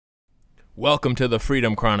Welcome to the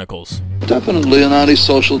Freedom Chronicles. Definitely an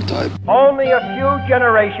antisocial type. Only a few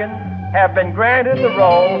generations have been granted the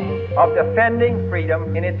role of defending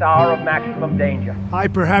freedom in its hour of maximum danger. Hi,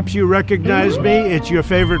 perhaps you recognize me. It's your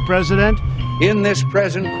favorite president. In this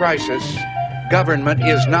present crisis, government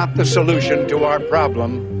is not the solution to our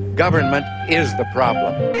problem. Government is the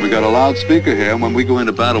problem. We got a loudspeaker here, and when we go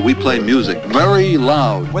into battle, we play music very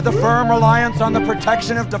loud. With a firm reliance on the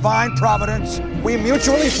protection of divine providence, we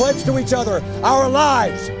mutually pledge to each other our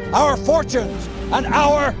lives, our fortunes, and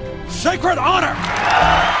our sacred honor.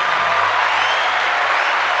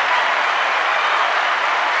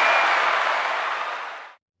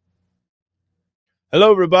 Hello,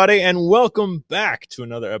 everybody, and welcome back to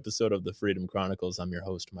another episode of the Freedom Chronicles. I'm your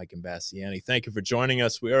host, Mike Imbassiani. Thank you for joining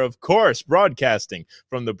us. We are, of course, broadcasting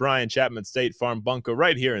from the Brian Chapman State Farm bunker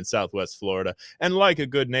right here in Southwest Florida. And like a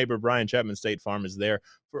good neighbor, Brian Chapman State Farm is there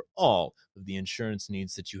for all of the insurance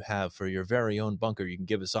needs that you have for your very own bunker. You can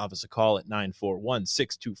give this office a call at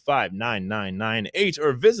 941-625-9998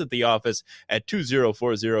 or visit the office at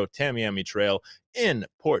 2040 Tamiami Trail in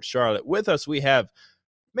Port Charlotte. With us, we have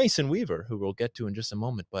Mason Weaver, who we'll get to in just a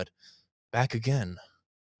moment, but back again.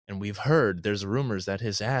 And we've heard there's rumors that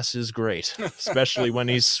his ass is great, especially when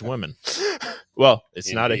he's swimming. Well, it's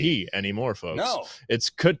Indeed. Not a he anymore, folks. No. It's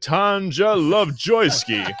Katanja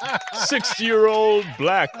Lovejoyski, 60-year-old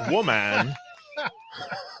black woman.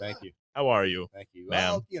 Thank you. How are you? Thank you.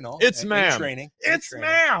 Ma'am. Well, you know, it's in ma'am. Training. It's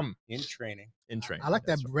ma'am. In training. In training. I like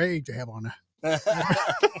that braid you have on there.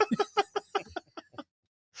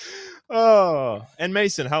 Oh, and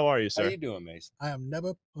Mason, how are you, sir? How you doing, Mason? I am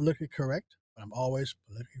never politically correct, but I'm always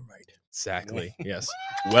politically right. Exactly. Yes.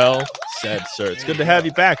 Well said, sir. It's good to have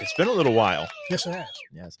you back. It's been a little while. Yes, it has.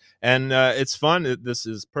 Yes. And it's fun. This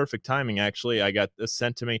is perfect timing, actually. I got this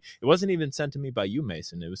sent to me. It wasn't even sent to me by you,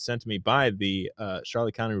 Mason. It was sent to me by the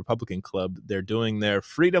Charlotte County Republican Club. They're doing their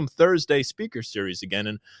Freedom Thursday speaker series again,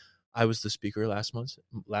 and I was the speaker last month.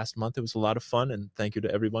 It was a lot of fun, and thank you to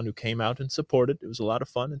everyone who came out and supported. It was a lot of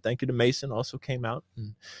fun, and thank you to Mason, also came out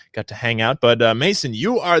and got to hang out. But Mason,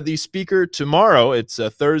 you are the speaker tomorrow. It's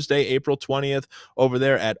Thursday, April 20th, over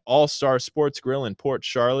there at All-Star Sports Grill in Port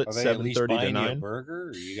Charlotte, 7:30 to 9. A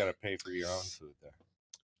burger, or you got to pay for your own food there?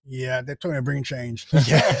 Yeah, they're trying to bring change.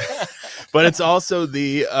 Yeah. But it's also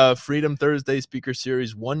the Freedom Thursday Speaker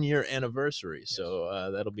Series 1-year anniversary. So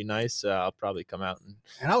that'll be nice. I'll probably come out.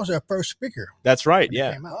 And I was their first speaker. That's right.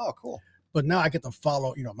 Yeah. Oh, cool. But now I get to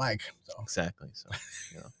follow, Mike. So. Exactly. So,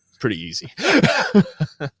 it's pretty easy.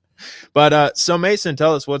 But so Mason,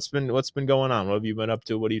 tell us what's been going on. What have you been up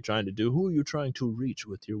to? What are you trying to do? Who are you trying to reach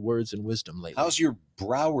with your words and wisdom lately? How's your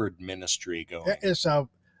Broward ministry going?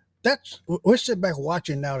 We're sitting back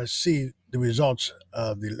watching now to see the results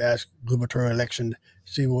of the last gubernatorial election,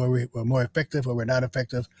 see where we were more effective, where we're not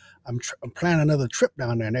effective. I'm planning another trip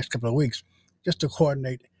down there next couple of weeks just to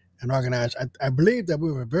coordinate and organize. I believe that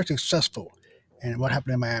we were very successful in what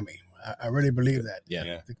happened in Miami. I really believe that.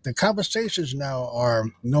 Yeah. The conversations now are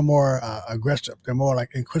no more aggressive. They're more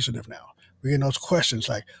like inquisitive now. We're getting those questions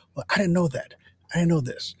like, well, I didn't know that. I didn't know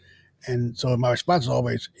this. And so my response is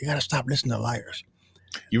always, you got to stop listening to liars.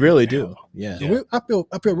 You really do. Yeah. So I feel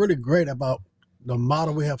really great about the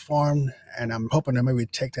model we have formed, and I'm hoping that maybe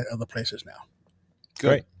take that other places now.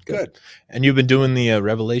 Good. And you've been doing the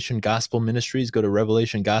Revelation Gospel Ministries. Go to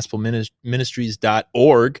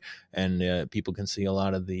revelationgospelministries.org, and people can see a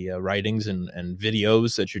lot of the writings and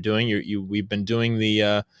videos that you're doing. We've been doing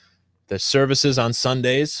the services on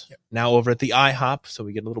Sundays, now over at the IHOP, so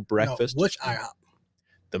we get a little breakfast. No, which IHOP?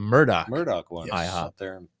 The Murdoch one. Yes. IHOP. Up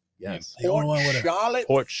there. Yes.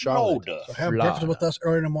 Port Charlotte. So have breakfast with us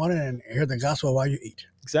early in the morning and hear the gospel while you eat.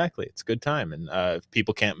 Exactly. It's a good time. And if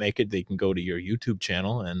people can't make it, they can go to your YouTube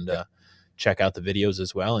channel and check out the videos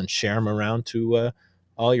as well and share them around to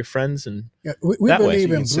all your friends. And we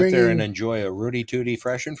believe in sit there and enjoy a Rudy Tooty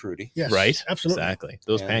fresh and fruity. Yes, right? Absolutely. Exactly.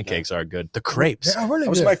 Those pancakes are good. The crepes. They are really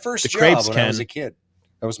that was good. my first job crepes, when I was a kid.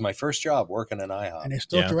 That was my first job working in IHOP. And they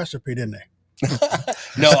stole the recipe, didn't they?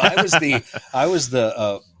 No, I was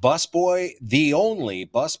the busboy, the only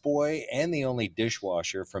busboy and the only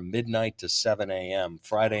dishwasher from midnight to 7 a.m.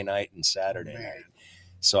 Friday night and Saturday night.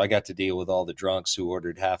 So I got to deal with all the drunks who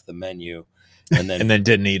ordered half the menu and then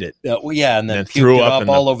didn't eat it. And then threw it up up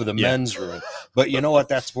all over the men's room. But you know what?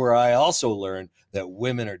 That's where I also learned that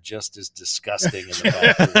women are just as disgusting in the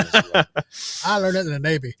bathroom as well. I learned that in the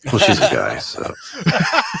Navy. Well, she's a guy, so.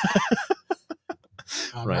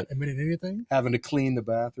 Right. Not admitting anything. Having to clean the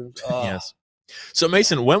bathrooms. Oh. Yes. So,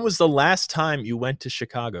 Mason, when was the last time you went to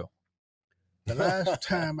Chicago? The last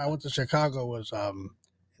time I went to Chicago was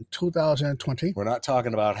in 2020. We're not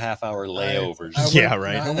talking about half-hour layovers.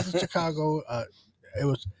 I went to Chicago. It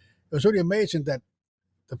was really amazing that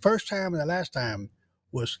the first time and the last time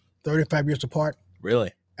was 35 years apart.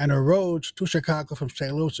 Really? And the roads to Chicago from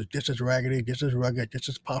St. Louis is just as raggedy, just as rugged, just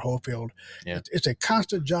as pothole filled. Yeah. It's a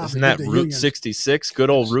constant job. Isn't that Route 66? Good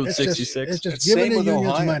old Route 66. It's just giving the unions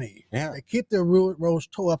Ohio. money. Yeah. They keep the roads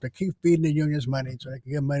towed up. They keep feeding the unions money so they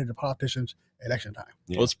can give money to politicians election time.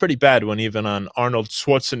 Yeah. Well, it's pretty bad when even on Arnold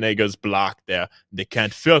Schwarzenegger's block there, they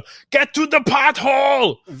can't fill. Get to the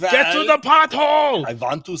pothole! Get to the pothole! I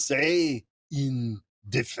want to say, in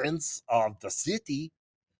defense of the city,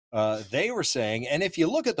 they were saying, and if you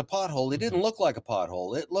look at the pothole, it didn't look like a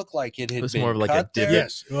pothole. It looked like it had was been more of like a cut there. divot.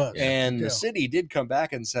 Yes, it was. And Yeah. the city did come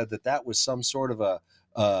back and said that was some sort of a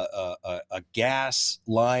gas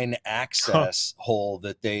line access hole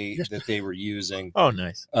that they were using Oh,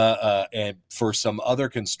 nice. and for some other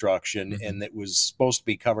construction, and that was supposed to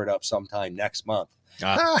be covered up sometime next month.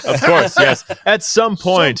 Of course, yes. At some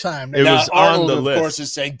point, Sometime. it Now, was Arnold, on the of list. course,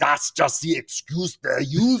 is saying that's just the excuse they're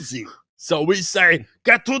using. So we say,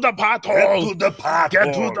 get to the pothole! Get to the pothole!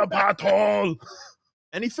 Get to the pothole!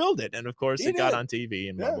 And he filled it. And of course, He it got did. on TV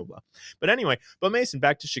and blah, Yeah. blah, blah. But anyway, Mason,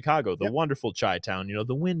 back to Chicago, the Yep. wonderful Chi-Town,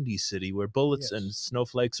 the windy city where bullets Yes. and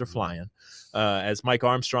snowflakes are flying. As Mike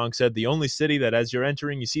Armstrong said, the only city that as you're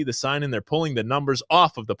entering, you see the sign and they're pulling the numbers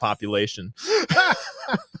off of the population.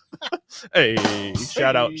 Hey,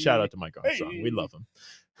 shout out to Mike Armstrong. We love him.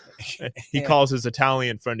 He calls his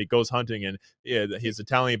Italian friend. He goes hunting, and his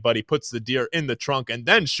Italian buddy puts the deer in the trunk and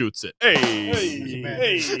then shoots it.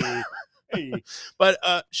 Hey. But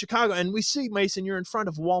Chicago, and we see, Mason, you're in front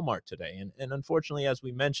of Walmart today. And unfortunately, as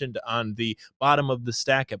we mentioned on the bottom of the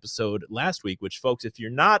stack episode last week, which, folks, if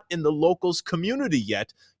you're not in the locals community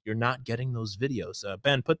yet, you're not getting those videos.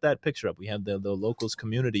 Ben, put that picture up. We have the locals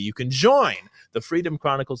community. You can join the Freedom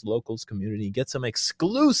Chronicles locals community, get some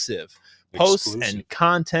exclusive posts and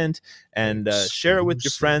content, and share it with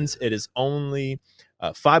your friends. It is only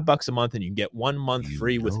 $5 a month, and you can get 1 month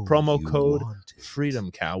free with promo code Freedom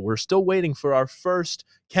Cow. We're still waiting for our first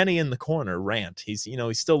Kenny in the Corner rant. He's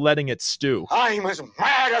still letting it stew. I'm as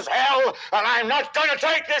mad as hell, and I'm not going to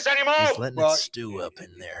take this anymore. He's letting it stew up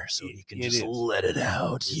in there, so you can just let it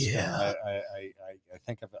out. Yeah. I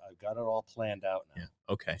think I've got it all planned out now.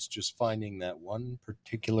 Yeah. Okay. It's just finding that one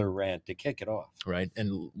particular rant to kick it off. Right.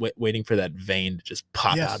 And waiting for that vein to just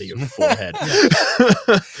pop Yes. out of your forehead.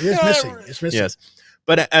 It is missing. It's missing. Yes.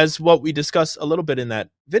 But as what we discussed a little bit in that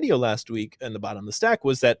video last week in the bottom of the stack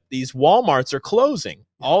was that these Walmarts are closing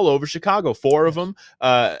all over Chicago. 4 of them.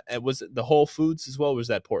 It was the Whole Foods as well. Or was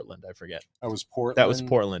that Portland? I forget. That was Portland. That was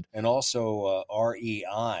Portland. And also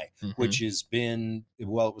REI, Mhm. which has been, it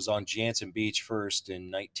was on Jansen Beach first in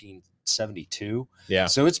 1972. Yeah.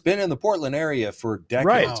 So it's been in the Portland area for decades.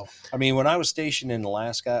 Right. Wow. I mean, when I was stationed in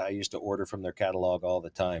Alaska, I used to order from their catalog all the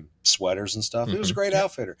time, sweaters and stuff. It was a great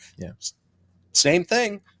outfitter. Yeah. Same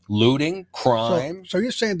thing, looting, crime. So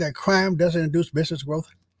you're saying that crime doesn't induce business growth?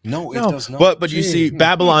 No, it does not. But you see,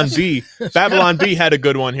 Babylon B had a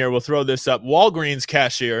good one here. We'll throw this up. Walgreens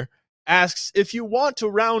cashier asks if you want to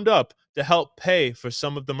round up to help pay for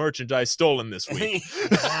some of the merchandise stolen this week.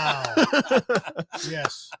 Wow.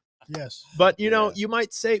 Yes. But you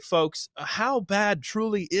might say, folks, how bad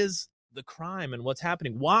truly is the crime and what's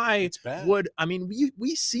happening? Why It's bad.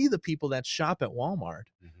 we see the people that shop at Walmart.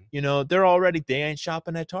 Mhm. They ain't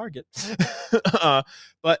shopping at Target.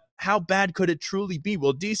 But how bad could it truly be?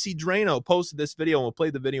 Well, DC Drano posted this video, and we'll play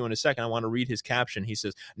the video in a second. I want to read his caption. He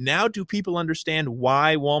says, now do people understand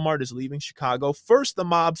why Walmart is leaving Chicago? First, the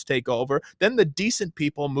mobs take over. Then the decent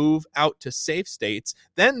people move out to safe states.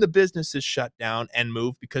 Then the businesses shut down and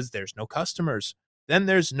move because there's no customers. Then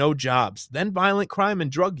there's no jobs. Then violent crime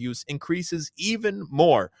and drug use increases even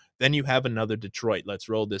more. Then you have another Detroit. Let's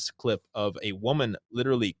roll this clip of a woman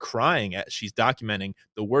literally crying as she's documenting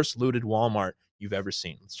the worst looted Walmart you've ever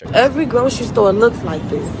seen. Let's check it out. Every grocery store looks like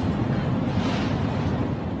this.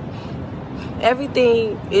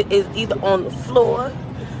 Everything is either on the floor.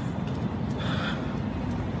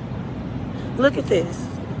 Look at this.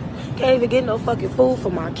 Can't even get no fucking food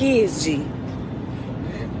for my kids, G.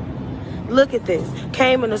 Look at this.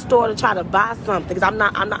 Came in the store to try to buy something because I'm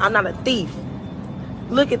not a thief.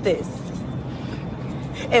 Look at this.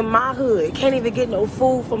 In my hood, can't even get no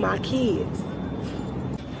food for my kids.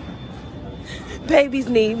 Babies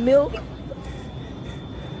need milk.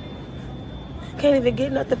 Can't even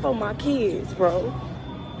get nothing for my kids, bro.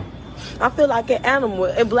 I feel like an animal,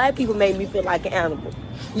 and black people made me feel like an animal.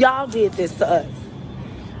 Y'all did this to us.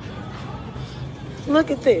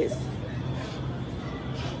 Look at this.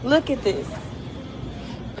 Look at this.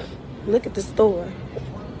 Look at the store.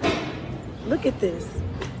 Look at this.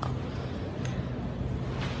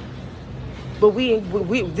 But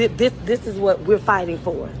this is what we're fighting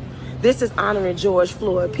for. This is honoring George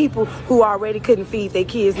Floyd. People who already couldn't feed their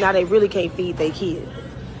kids, now they really can't feed their kids.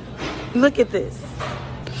 Look at this.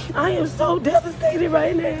 I am so devastated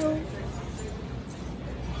right now.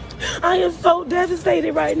 I am so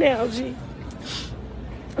devastated right now, G.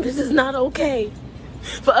 This is not okay.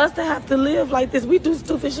 For us to have to live like this, we do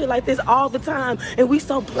stupid shit like this all the time, and we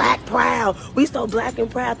so black proud. We so black and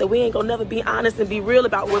proud that we ain't gonna never be honest and be real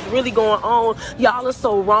about what's really going on. Y'all are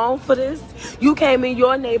so wrong for this. You came in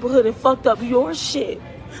your neighborhood and fucked up your shit.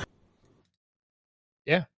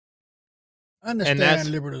 Yeah.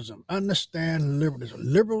 Understand liberalism. Understand liberalism.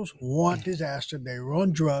 Liberals want disaster. They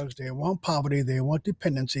want drugs. They want poverty. They want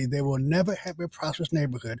dependency. They will never have a prosperous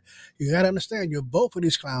neighborhood. You got to understand, you vote for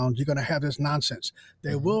these clowns, you're going to have this nonsense.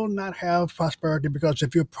 They will not have prosperity, because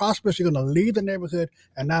if you're prosperous, you're going to leave the neighborhood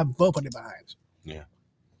and not vote for the behinds. Yeah.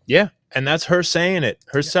 Yeah. And that's her saying it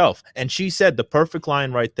herself. Yeah. And she said the perfect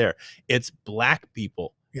line right there. It's black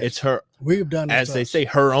people. Yes. It's her. We've done this, as they say,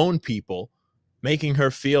 her own people making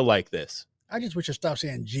her feel like this. I just wish you stop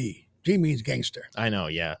saying G. G means gangster. I know,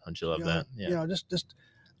 yeah. Don't you love that? Yeah.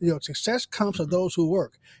 Success comes to those who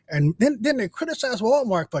work. And then they criticize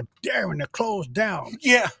Walmart for daring to close down.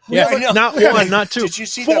 Yeah. Not one, not two. Did you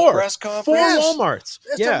see four, the press conference? 4 Walmarts.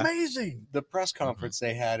 It's amazing. The press conference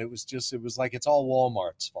they had, it was like it's all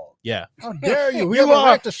Walmart's fault. Yeah. How dare you? We have a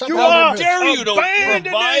right to shut down. How dare you to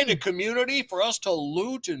provide a community for us to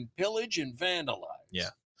loot and pillage and vandalize? Yeah.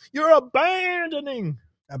 You're abandoning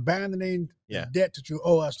the debt that you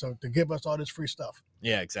owe us to give us all this free stuff.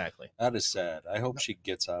 Yeah, exactly. That is sad. I hope she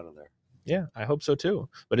gets out of there. Yeah, I hope so too.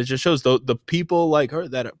 But it just shows the people like her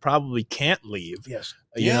that probably can't leave. Yes.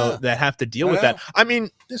 You know, that have to deal with that. I mean,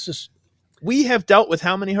 we have dealt with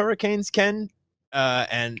how many hurricanes, Ken?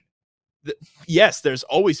 Yes, there's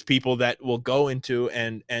always people that will go into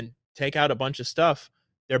and take out a bunch of stuff.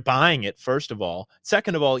 They're buying it, first of all.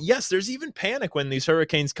 Second of all, yes, there's even panic when these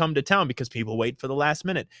hurricanes come to town because people wait for the last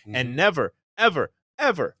minute. And never, ever,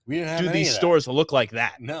 ever do these stores look like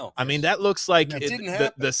that. No. I mean, that looks like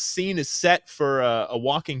the scene is set for a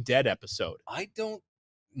Walking Dead episode. I don't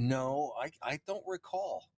know. I don't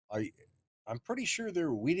recall. I'm pretty sure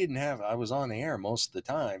we didn't have, I was on the air most of the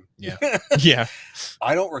time. Yeah. Yeah.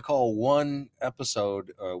 I don't recall one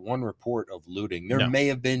episode, one report of looting. There may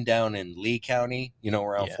have been down in Lee County,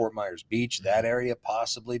 around Fort Myers Beach, that area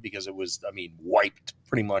possibly, because it was, wiped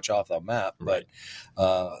pretty much off the map. Right.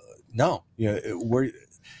 But no,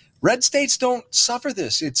 red states don't suffer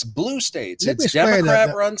this. It's blue states. It's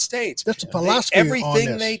Democrat-run states. That's the philosophy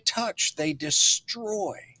everything they touch, they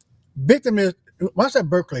destroy. Victim is, once at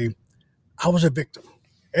Berkeley, I was a victim.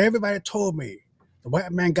 Everybody told me the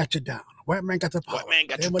white man got you down. The white man got the power. White man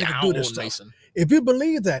got you down, do this Mason. If you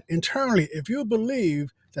believe that internally, if you believe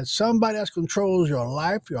that somebody else controls your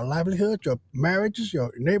life, your livelihood, your marriages,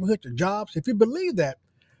 your neighborhood, your jobs, if you believe that,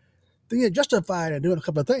 then you're justified in doing a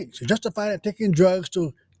couple of things. You're justified in taking drugs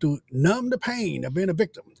to numb the pain of being a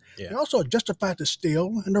victim. Yeah. You're also justified to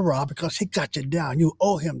steal and to rob because he got you down. You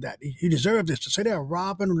owe him that. You deserve this. To say they're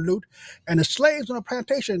robbing and loot. And the slaves on the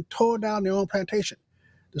plantation tore down their own plantation.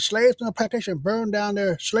 The slaves on the plantation burned down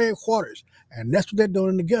their slave quarters. And that's what they're doing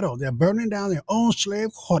in the ghetto. They're burning down their own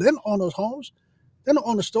slave quarters. They don't own those homes. They don't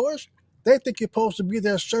own the stores. They think you're supposed to be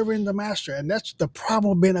there serving the master. And that's the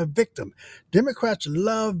problem of being a victim. Democrats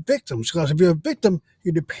love victims because if you're a victim,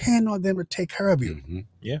 you depend on them to take care of you. Mm-hmm.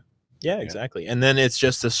 Yeah, exactly. And then it's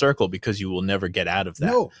just a circle because you will never get out of that.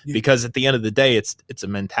 No, because at the end of the day, it's a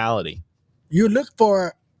mentality. You look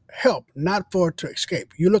for help, not to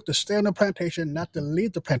escape. You look to stay on the plantation, not to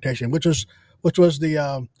leave the plantation, which was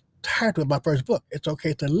the title of my first book. It's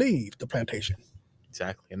okay to leave the plantation.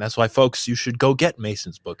 Exactly. And that's why, folks, you should go get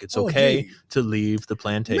Mason's book. It's okay to leave the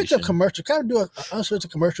plantation. Make a commercial. Can I do an unsolicited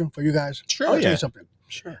commercial for you guys? Sure. I'll tell you something.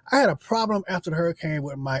 Sure. I had a problem after the hurricane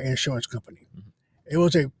with my insurance company. Mm-hmm. It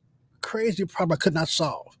was a crazy problem I could not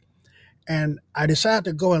solve. And I decided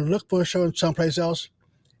to go and look for insurance someplace else.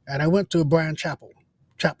 And I went to Brian Chapman,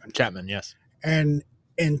 yes. And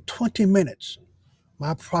in 20 minutes,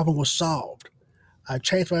 my problem was solved. I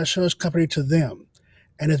changed my insurance company to them.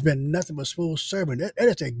 And it's been nothing but smooth sailing. It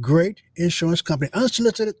is a great insurance company.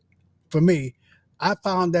 Unsolicited for me, I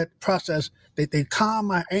found that process, they calmed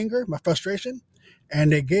my anger, my frustration,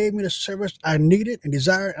 and they gave me the service I needed and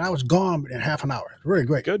desired, and I was gone in half an hour. Really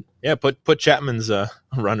great. Good. Yeah, put Chapman's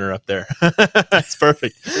runner up there. That's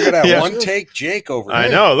perfect. Look at that one take Jake over there. I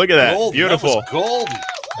know. Look at that. Golden. Beautiful. That was golden.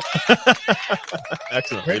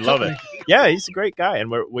 Excellent. Great We love it. company. Yeah, he's a great guy,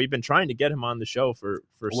 and we've been trying to get him on the show for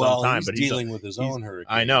some time. He's But dealing with his own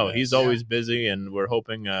hurricane. I know he's Yeah. always busy, and we're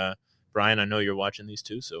hoping, Brian, I know you're watching these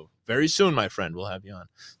too, so very soon, my friend, we'll have you on.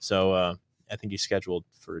 So I think he's scheduled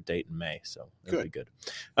for a date in May, so that'll be good.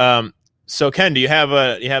 So Ken, do you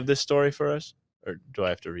have this story for us, or do I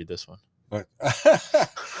have to read this one? Well,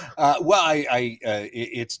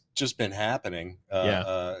 it's just been happening.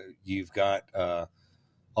 You've got a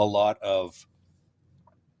lot of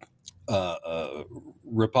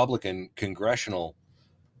Republican congressional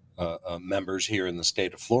members here in the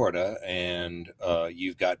state of Florida, and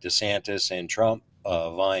you've got DeSantis and Trump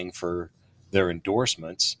vying for their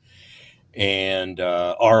endorsements. And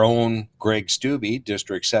our own Greg Steube,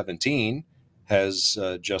 District 17, has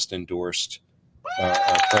just endorsed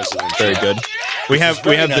President Very Trump. good. We have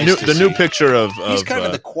the new picture of he's kind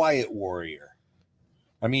of the quiet warrior.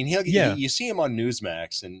 I mean, you see him on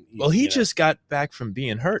Newsmax, and he just got back from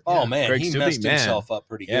being hurt. Oh man, Greg he Steube, messed himself up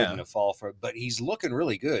pretty good in the fall but he's looking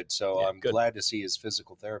really good. So I'm glad to see his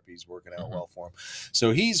physical therapy is working out well for him.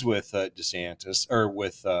 So he's with DeSantis or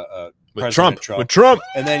with President Trump. With Trump.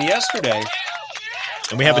 And then yesterday,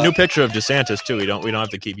 and we have a new picture of DeSantis too. We don't have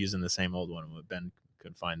to keep using the same old one. Ben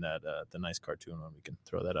could find that the nice cartoon one. We can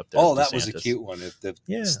throw that up there. Oh, that was a cute one.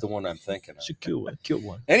 It's the one I'm thinking of. It's a cute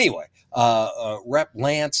one. Anyway, Rep.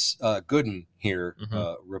 Lance Gooden here,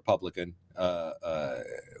 Republican,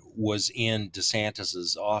 was in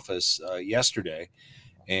DeSantis's office yesterday,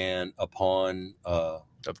 and upon of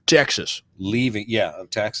Texas leaving, of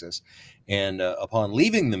Texas, and upon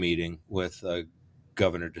leaving the meeting with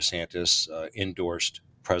Governor DeSantis, endorsed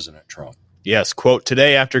President Trump. Yes, quote,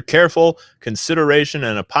 today, after careful consideration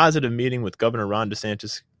and a positive meeting with Governor Ron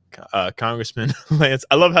DeSantis, Congressman Lance,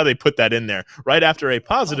 I love how they put that in there. Right after a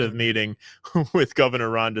positive meeting with Governor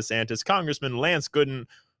Ron DeSantis, Congressman Lance Gooden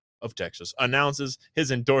of Texas announces his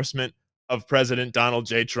endorsement of President Donald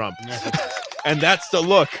J. Trump. And that's the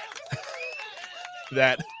look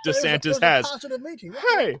that DeSantis has.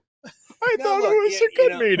 Hey, I thought it was a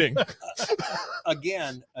good meeting.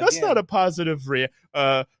 Again, that's not a positive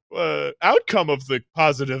outcome of the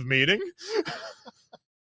positive meeting.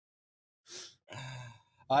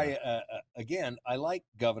 I like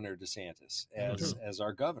Governor DeSantis as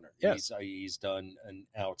our governor. Yes. He's done an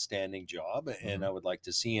outstanding job, and I would like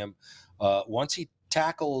to see him once he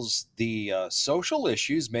tackles the social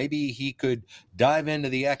issues. Maybe he could dive into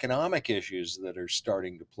the economic issues that are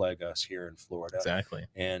starting to plague us here in Florida. Exactly.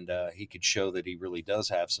 And he could show that he really does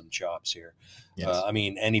have some chops here. Yes. I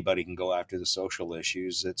mean, anybody can go after the social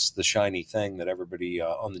issues. It's the shiny thing that everybody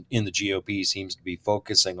in the GOP seems to be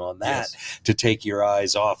focusing on, that to take your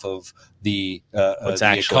eyes off of the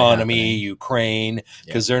economy, happening. Ukraine,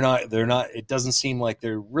 because they're not. It doesn't seem like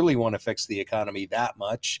they really want to fix the economy that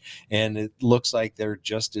much, and it looks like they're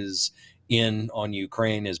just as in on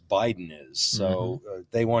Ukraine as Biden is. So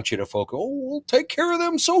they want you to focus. Oh, we'll take care of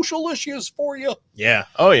them social issues for you. Yeah.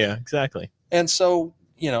 Oh, yeah. Exactly. And so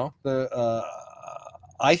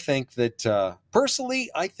I think that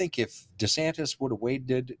personally, I think if DeSantis would have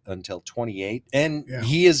waited until 28, and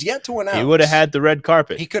he is yet to announce, he would have had the red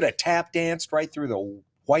carpet. He could have tap danced right through the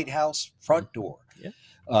White House front door.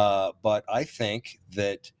 But I think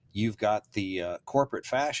that you've got the corporate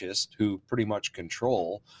fascists who pretty much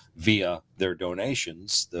control via their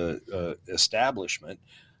donations the establishment.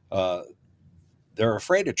 They're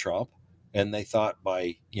afraid of Trump, and they thought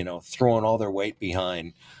by throwing all their weight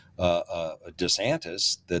behind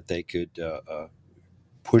DeSantis that they could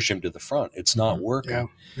push him to the front. It's not working.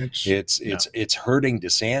 It's hurting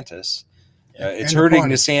DeSantis. It's hurting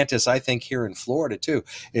DeSantis, I think, here in Florida too.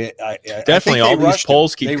 Definitely, all these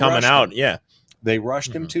polls keep coming out. Yeah, they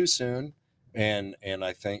rushed him too soon, and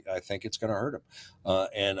I think it's going to hurt him.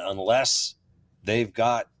 And unless they've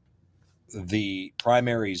got the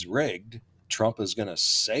primaries rigged, Trump is going to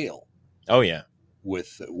sail. Oh yeah,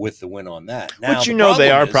 with the win on that. Now, but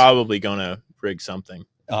they are probably going to rig something.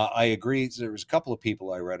 I agree. There was a couple of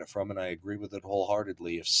people I read it from, and I agree with it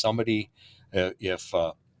wholeheartedly. If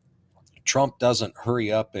Trump doesn't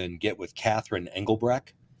hurry up and get with Catherine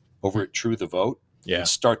Engelbrecht over at True the Vote and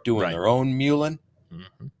start doing their own Mullen,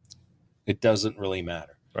 it doesn't really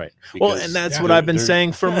matter. Right. Well, and that's what I've been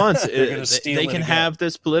saying for months. They can have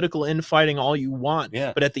this political infighting all you want,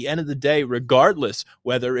 but at the end of the day, regardless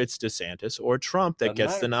whether it's DeSantis or Trump that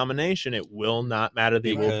gets the nomination, it will not matter.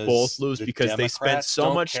 They will both lose because they spent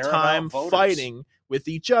so much time fighting with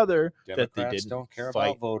each other that they didn't don't care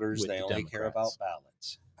about voters. They only care about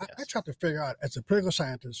ballots. I try to figure out, as a political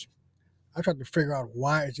scientist, I try to figure out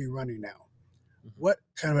why is he running now? What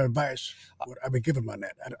kind of advice would I be giving him on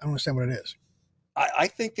that? I don't understand what it is. I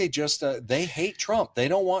think they just they hate Trump. They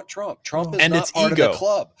don't want Trump. Trump is And not it's part ego. of the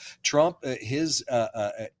club. Trump,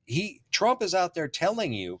 Trump is out there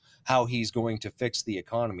telling you how he's going to fix the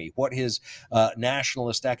economy, what his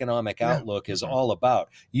nationalist economic outlook is all about.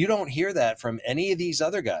 You don't hear that from any of these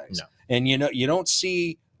other guys, No. and you don't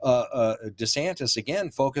see DeSantis again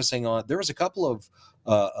focusing on. There was a couple of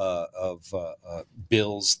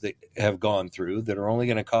bills that have gone through that are only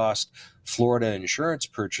going to cost Florida insurance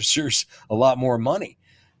purchasers a lot more money,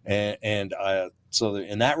 and so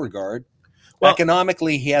in that regard,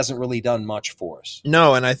 economically, he hasn't really done much for us.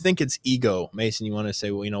 No, and I think it's ego. Mason, you want to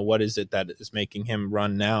say, well, what is it that is making him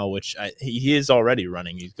run now? Which he is already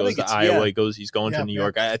running. He goes to Iowa. He's going to New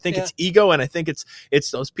York. I think it's ego, and I think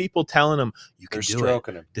it's those people telling him, you can do it.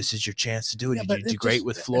 Him. This is your chance to do it. You do great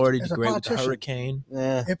with Florida. You do great with the hurricane.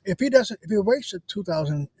 If he waits to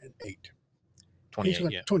 2008,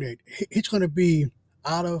 28, he's going to be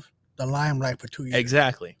out of the limelight for 2 years.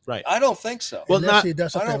 Exactly. Right. I don't think so. Well, Unless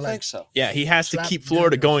I don't think so. Yeah, he has to keep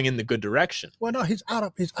Florida going in the good direction. Well, no, he's out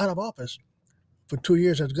of office for 2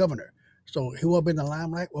 years as governor, so he won't be in the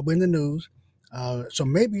limelight, won't be in the news. So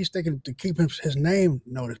maybe he's thinking to keep his name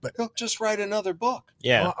noticed, but he'll just write another book.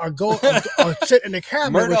 Yeah, or go or sit in the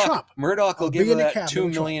cabinet with Trump. Murdoch will give him that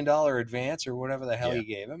 $2 million advance or whatever the hell he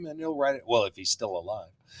gave him, and he'll write it. Well, if he's still alive,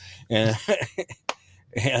 and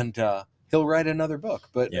he'll write another book.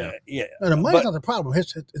 But no, the money's not the problem.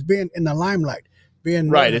 It's being in the limelight, being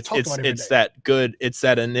right. It's that good. It's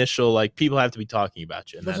that initial, like, people have to be talking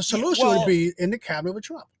about you. And but the solution would be in the cabinet with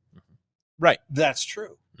Trump. Right. That's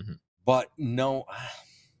true. Mm-hmm. But no,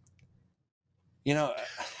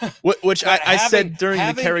 which I said during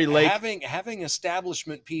the Kerry Lake, having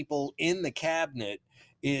establishment people in the cabinet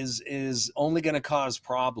is only going to cause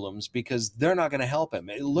problems because they're not going to help him.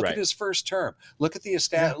 Look at his first term. Look at the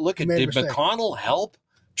did McConnell help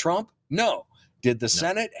Trump? No. Did the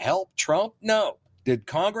Senate help Trump? No. Did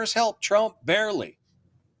Congress help Trump? Barely.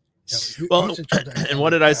 Well, and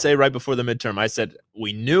what did I say right before the midterm? I said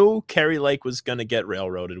we knew Kerry Lake was going to get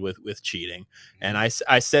railroaded with cheating, and I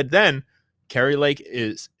said then Kerry Lake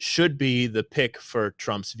should be the pick for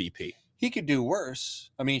Trump's VP. He could do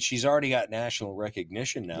worse. I mean, she's already got national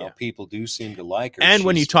recognition now. Yeah. People do seem to like her. And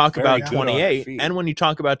when you talk about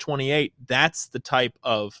 28, that's the type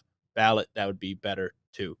of ballot that would be better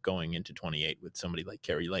too, going into 28 with somebody like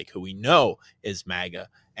Kerry Lake, who we know is MAGA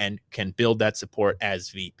and can build that support as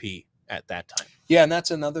VP at that time. Yeah, and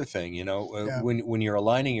that's another thing, when you're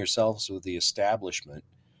aligning yourselves with the establishment,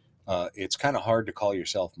 it's kind of hard to call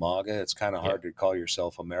yourself MAGA. It's kind of hard to call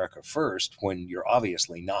yourself America First when you're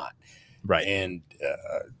obviously not. Right. And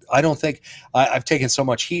I don't think I've taken so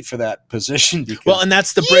much heat for that position because and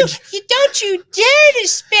that's the bridge. Don't you dare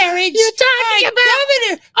disparage you're talking about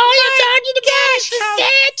governor. All you're talking about is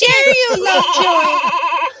Dare you, Lovejoy.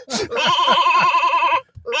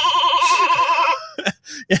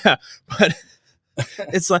 Yeah, but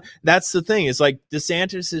it's like that's the thing. It's like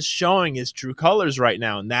DeSantis is showing his true colors right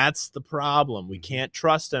now, and that's the problem. We can't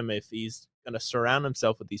trust him if he's going to surround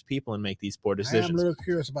himself with these people and make these poor decisions. I'm a little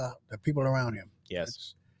curious about the people around him.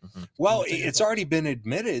 Yes. Well, it's already been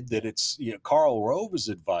admitted that it's Karl Rove is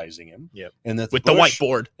advising him, and that the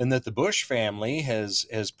whiteboard, and that the Bush family has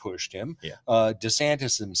pushed him. Yeah.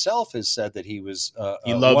 DeSantis himself has said that he was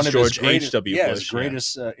he loves one of George H.W. Bush. His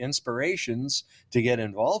greatest inspirations to get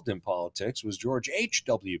involved in politics was George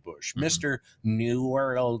H.W. Bush, Mr. New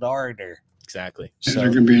World Order. Exactly. So,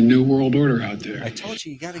 there's going to be a new world order out there. I told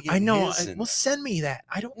you got to get. I know. Well, send me that.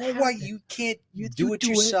 I don't know why you can't. You do it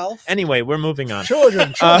yourself. Anyway, we're moving on.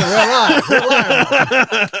 Children, we're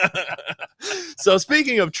live. So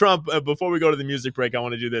speaking of Trump, before we go to the music break, I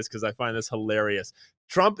want to do this because I find this hilarious.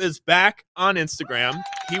 Trump is back on Instagram.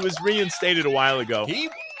 He was reinstated a while ago,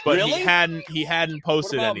 but he hadn't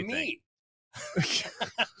posted anything.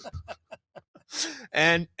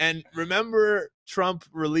 And remember, Trump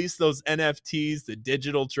released those NFTs, the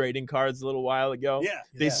digital trading cards, a little while ago. Yeah,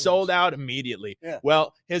 they sold out immediately. Yeah.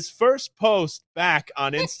 Well, his first post back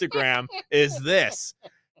on Instagram is this,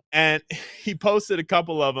 and he posted a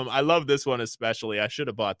couple of them. I love this one especially. I should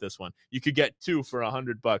have bought this one. You could get 2 for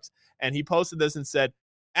 $100, and he posted this and said,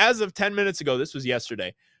 "As of 10 minutes ago, this was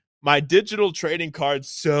yesterday, my digital trading cards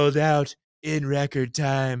sold out in record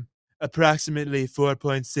time." Approximately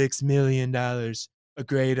 $4.6 million. A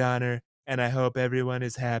great honor, and I hope everyone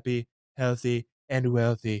is happy, healthy, and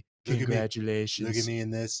wealthy. Congratulations. Look at me in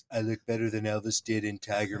this. I look better than Elvis did in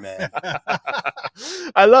Tiger Man.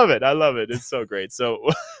 I love it. It's so great. So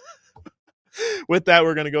With that,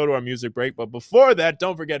 we're going to go to our music break. But before that,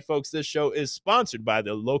 don't forget, folks, this show is sponsored by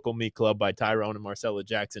the Local Meat Club by Tyrone and Marcella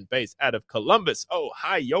Jackson, based out of Columbus,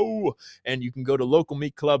 Ohio. And you can go to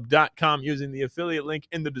localmeatclub.com using the affiliate link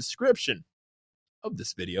in the description of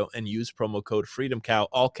this video and use promo code FreedomCow,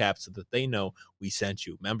 all caps, so that they know we sent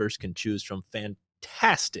you. Members can choose from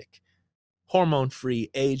fantastic hormone-free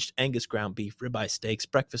aged Angus ground beef, ribeye steaks,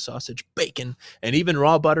 breakfast sausage, bacon, and even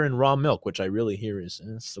raw butter and raw milk, which I really hear is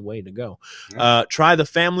that's the way to go. Try the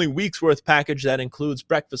family week's worth package that includes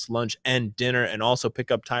breakfast, lunch, and dinner, and also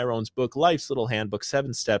pick up Tyrone's book, Life's Little Handbook,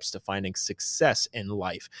 7 Steps to Finding Success in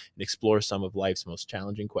Life, and explore some of life's most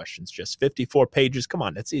challenging questions. Just 54 pages. Come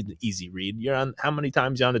on, that's an easy read. You're on how many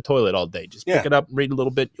times you're on the toilet all day? Just pick it up and read a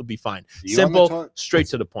little bit. You'll be fine. Simple, straight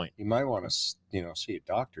to the point. You might want to, see a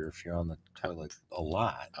doctor if you're on the toilet a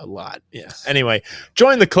lot. Yeah. Anyway,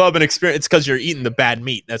 join the club and experience. It's because you're eating the bad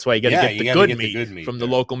meat. That's why you got to get the good meat from the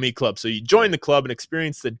Local Meat Club. So you join the club and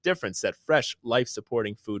experience the difference that fresh,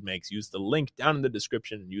 life-supporting food makes. Use the link down in the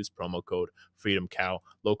description and use promo code FreedomCow,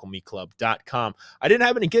 localmeatclub.com. I didn't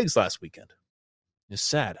have any gigs last weekend. It's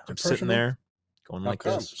sad. I'm sitting there going like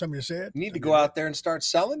this. Somebody said you need to go out there and start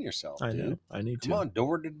selling yourself. I do. I need to. Come on,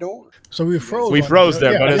 door to door. So we froze. We froze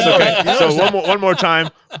there, but it's okay. So one more time.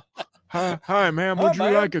 Hi, ma'am. Would you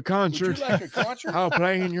like a concert? I'll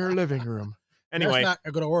play in your living room. Anyway, that's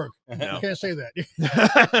not going to work. No. You can't say that.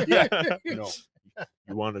 No.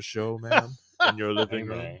 You want a show, ma'am, in your living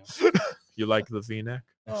room? You like the V-neck?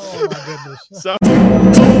 Oh my goodness. So.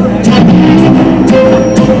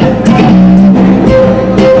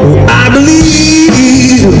 I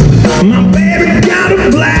believe my baby got a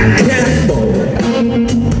black cat boy.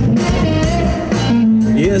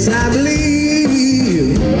 Yes, I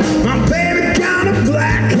believe my baby got a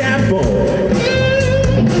black cat boy.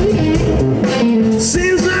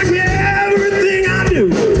 Seems like everything I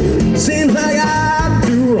do seems like I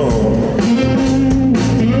do wrong.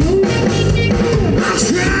 I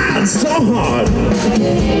tried so hard to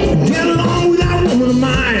get along with that woman of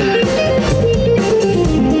mine.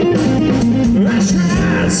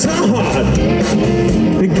 So hard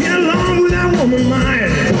to get along with that woman of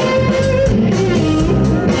mine.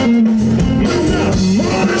 The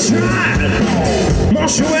more I tried, more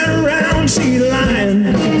she went around, she lying.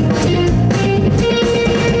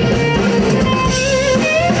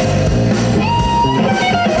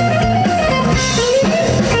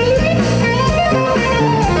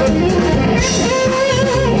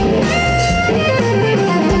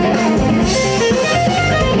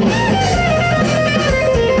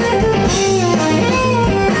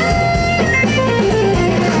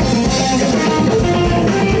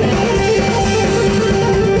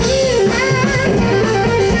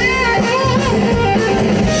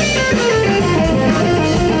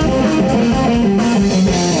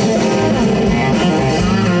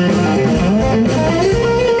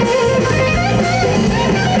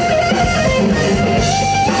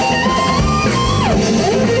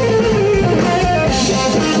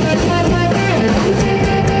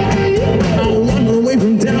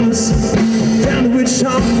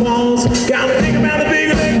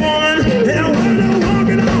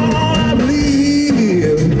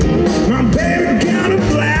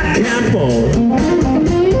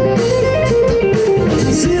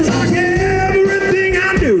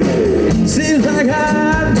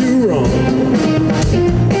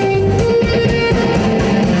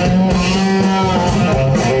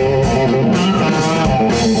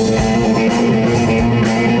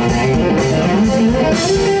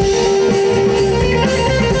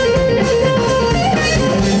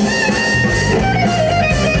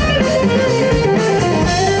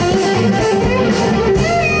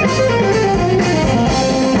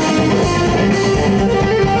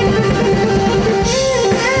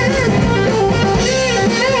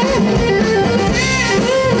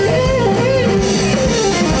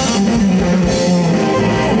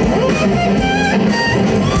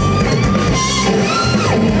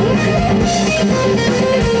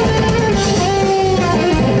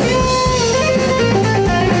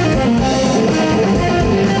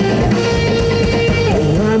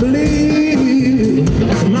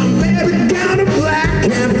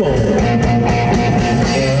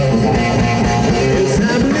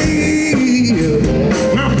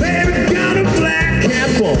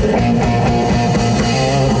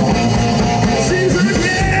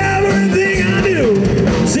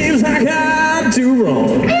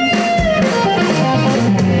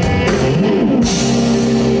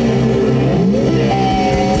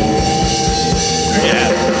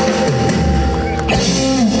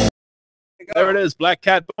 There it is, Black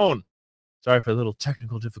Cat Bone. Sorry for a little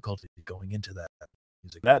technical difficulty going into that.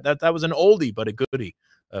 music. That was an oldie but a goodie.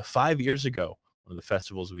 5 years ago, one of the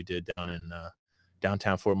festivals we did down in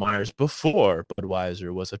downtown Fort Myers before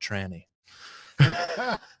Budweiser was a tranny.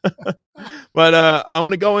 But I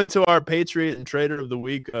want to go into our Patriot and Trader of the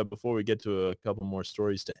Week before we get to a couple more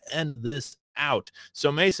stories to end this out.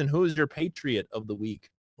 So, Mason, who is your Patriot of the Week?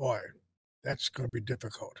 Boy, that's going to be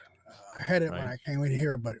difficult. I had it when I came in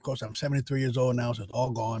here, but of course I'm 73 years old now, so it's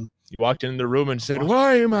all gone. You walked in the room and said,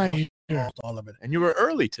 "Why am I here?" Lost all of it. And you were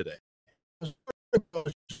early today.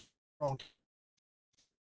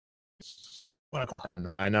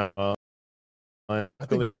 I know. I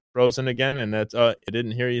think frozen again, and that's I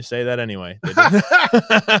didn't hear you say that anyway.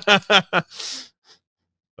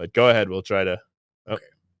 But go ahead. We'll try to. Okay.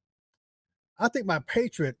 I think my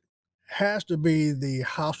Patriot has to be the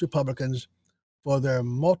House Republicans for their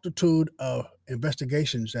multitude of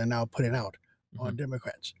investigations they're now putting out on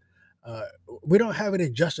Democrats. We don't have any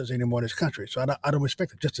justice anymore in this country, so I don't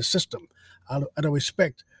respect the justice system. I don't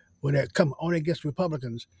respect when they come only against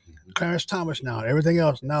Republicans. Clarence Thomas now, and everything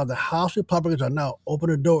else. Now the House Republicans are now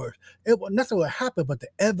opening doors. Nothing will happen, but the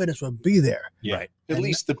evidence will be there. Yeah, right. At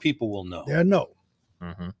least the people will know. They'll know.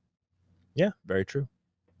 Mm-hmm. Yeah, very true.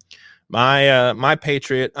 My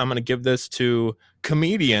Patriot, I'm going to give this to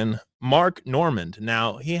comedian Mark Normand.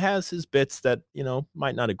 Now, he has his bits that,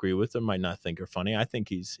 might not agree with or might not think are funny. I think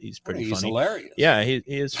he's pretty funny. He's hilarious. Yeah, he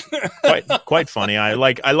is quite funny. I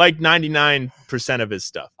like 99% of his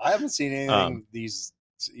stuff. I haven't seen anything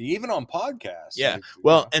even on podcasts. Yeah.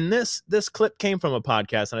 Well, and this clip came from a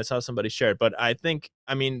podcast and I saw somebody share it, but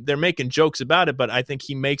they're making jokes about it, but I think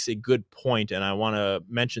he makes a good point, and I want to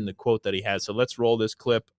mention the quote that he has. So let's roll this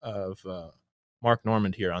clip of Mark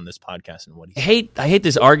Normand here on this podcast and what he I hate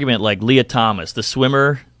this argument like Leah Thomas, the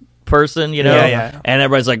swimmer person, Yeah. And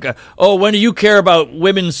everybody's like, "Oh, when do you care about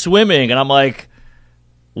women swimming?" And I'm like,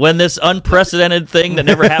 when this unprecedented thing that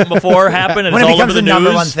never happened before happened, and when it's it all over becomes the the news,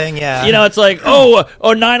 number one thing, yeah. It's like,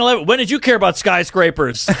 9/11. When did you care about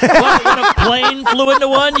skyscrapers? What, when a plane flew into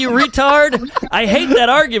one, you retard? I hate that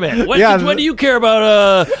argument. When do you care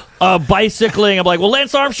about bicycling? I'm like, well,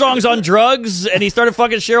 Lance Armstrong's on drugs, and he started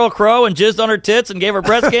fucking Sheryl Crow and jizzed on her tits and gave her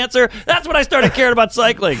breast cancer. That's when I started caring about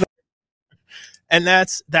cycling. And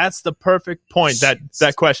that's the perfect point.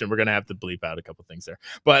 That question, we're gonna have to bleep out a couple things there,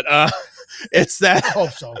 but it's that. I hope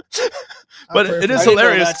so. But it is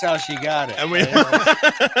hilarious. That's how she got it. And we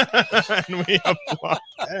applaud.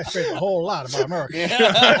 That explains a whole lot about America.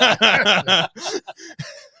 Yeah.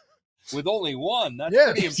 With only one, that's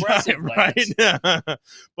pretty impressive, right?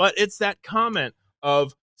 But it's that comment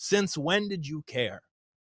of, "Since when did you care?"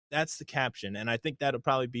 That's the caption, and I think that'll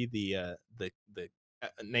probably be the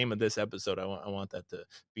name of this episode. I want that to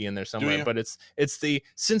be in there somewhere. But it's the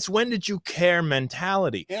 "since when did you care"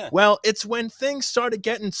 mentality. Yeah. Well, it's when things started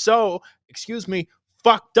getting so,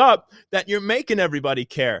 fucked up that you're making everybody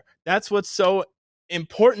care. That's what's so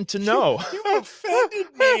important to know. You offended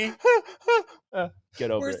me. Get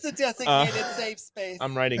over Where's it. the designated safe space?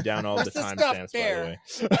 I'm writing down all the Where's the timestamps, stuffed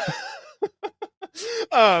by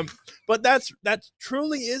the way. But that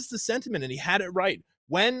truly is the sentiment, and he had it right.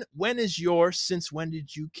 When is your "since when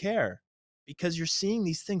did you care"? Because you're seeing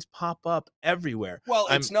these things pop up everywhere. Well,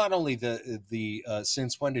 it's not only the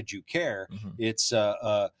 "since when did you care"? Mm-hmm. It's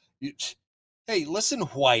hey, listen,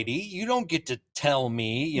 Whitey, you don't get to tell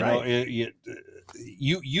me.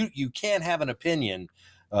 You can't have an opinion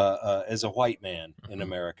as a white man in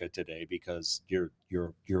America today because you're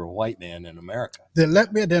a white man in America. Then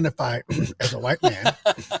let me identify as a white man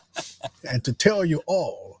and to tell you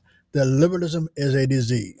all that liberalism is a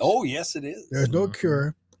disease. Oh, yes, it is. There's no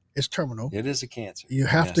cure. It's terminal. It is a cancer. You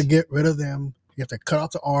have to get rid of them. You have to cut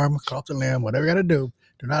off the arm, cut off the limb, whatever you got to do.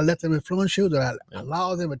 Do not let them influence you. Do not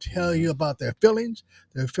allow them to tell you about their feelings.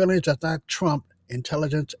 Their feelings does not trump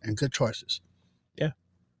intelligence and good choices. Yeah,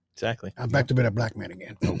 exactly. I'm back to being a black man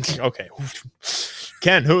again. Okay.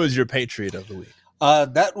 Ken, who is your Patriot of the Week?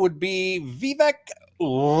 That would be Vivek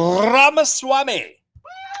Ramaswamy.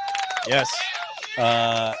 Yes.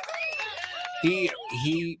 He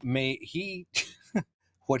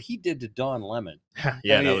what he did to Don Lemon.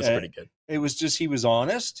 Yeah, that was pretty good. It was just, he was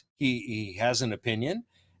honest. He has an opinion,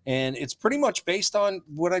 and it's pretty much based on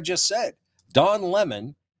what I just said. Don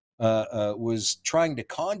Lemon was trying to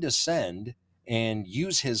condescend and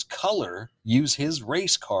use his color, use his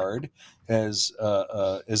race card as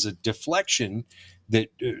a deflection, that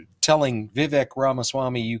telling Vivek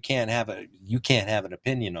Ramaswamy you can't have an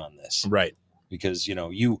opinion on this, right? Because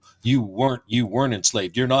you weren't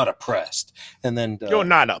enslaved, you're not oppressed, and then you're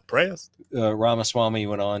not oppressed. Ramaswamy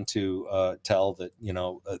went on to tell that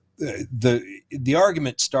the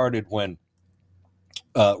argument started when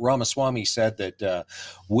Ramaswamy said that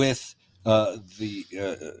with the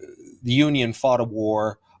Union fought a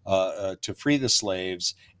war to free the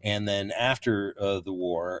slaves, and then after the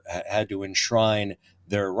war had to enshrine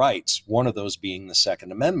their rights, one of those being the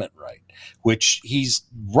Second Amendment right, which he's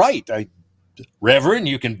right. Reverend,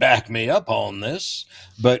 you can back me up on this,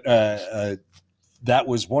 but that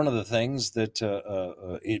was one of the things that,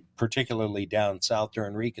 it, particularly down south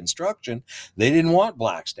during Reconstruction, they didn't want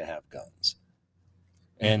blacks to have guns.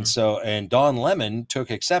 And so, and Don Lemon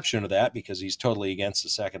took exception to that because he's totally against the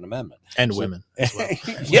Second Amendment. And women as well.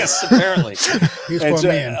 Yes, apparently. He's for a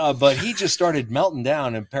man. But he just started melting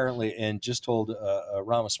down apparently and just told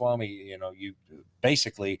Ramaswamy, you know, you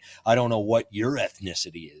basically, I don't know what your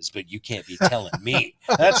ethnicity is, but you can't be telling me.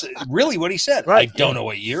 That's really what he said. Right. I don't know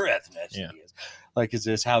what your ethnicity is. Like, is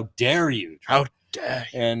this, how dare you? How dare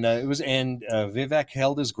you? And Vivek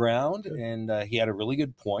held his ground, and he had a really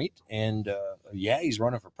good point. And he's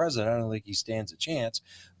running for president. I don't think he stands a chance,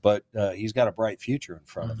 but he's got a bright future in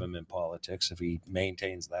front of him in politics if he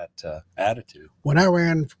maintains that attitude. When I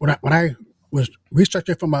was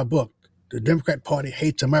researching for my book, The Democrat Party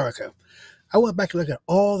Hates America, I went back to look at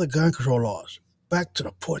all the gun control laws back to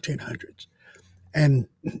the 1400s. And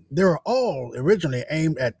they were all originally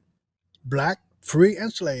aimed at black, free,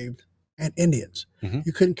 enslaved, and Indians.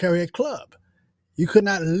 You couldn't carry a club. You could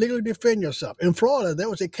not legally defend yourself. In Florida, there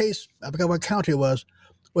was a case, I forgot what county it was,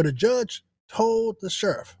 where the judge told the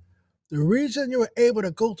sheriff, the reason you were able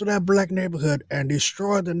to go to that black neighborhood and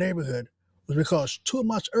destroy the neighborhood was because 2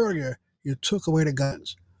 months earlier, you took away the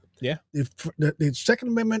guns. Yeah. The Second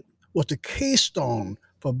Amendment was the keystone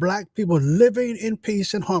for black people living in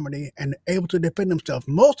peace and harmony and able to defend themselves.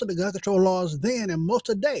 Most of the gun control laws then and most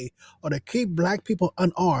today are to keep black people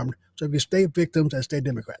unarmed so we stay victims and stay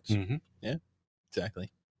Democrats. Yeah,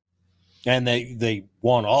 exactly. And they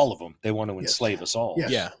want all of them. They want to enslave us all.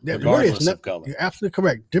 Yes. Yeah. Regardless of color. You're absolutely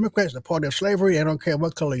correct. Democrats are the party of slavery. They don't care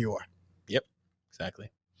what color you are. Yep,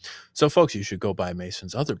 exactly. So, folks, you should go buy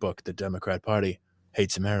Mason's other book, The Democrat Party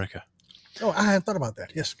Hates America. Oh, I hadn't thought about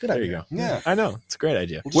that. Yes, good idea. There you go. Yeah. I know. It's a great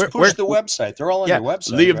idea. We'll just push the website. They're all on your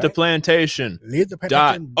website.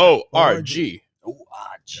 LeaveThePlantation.org. Oh,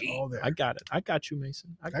 I got it. I got you,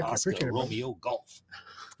 Mason. I got Oscar you. Romeo Golf.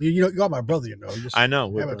 You are my brother, you know. I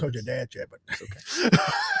know. I haven't told your dad yet, but it's okay.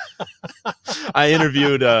 I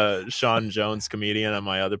interviewed Sean Jones, comedian, on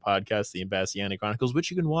my other podcast, the Imbasciani Chronicles, which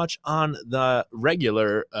you can watch on the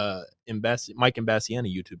regular Mike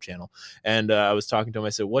Imbasciani YouTube channel. And I was talking to him. I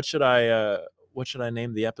said, "What should I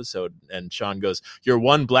name the episode?" And Sean goes, "Your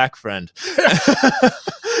one black friend."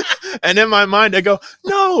 And in my mind, I go,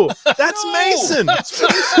 "No, that's Mason." That's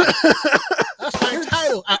my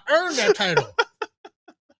title. I earned that title.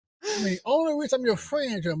 I mean, only reason I'm your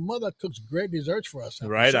friend, your mother cooks great desserts for us.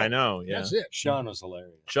 Right, I know. Yeah, that's it. Sean was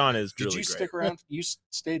hilarious. Sean is Did really you great. stick around? You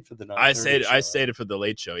stayed for the night. I stayed for the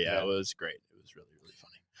late show. Yeah, it was great. It was really, really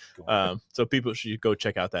funny. So people should go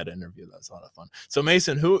check out that interview. That was a lot of fun. So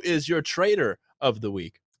Mason, who is your traitor of the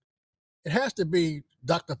week? It has to be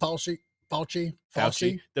Dr. Fauci. The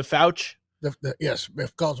Fauci. Yes,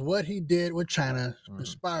 because what he did with China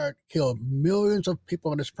killed millions of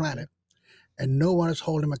people on this planet, and no one is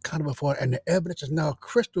holding him accountable for it. And the evidence is now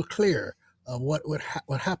crystal clear of what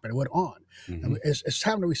happened, what went on. And it's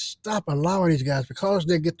time that we stop allowing these guys, because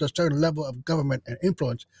they get to a certain level of government and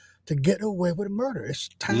influence, to get away with murder. It's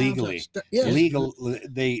time legally. Legal.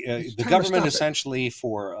 The government essentially,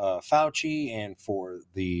 for Fauci and for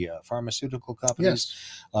the pharmaceutical companies,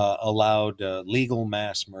 allowed legal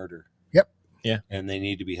mass murder. Yep. Yeah. And they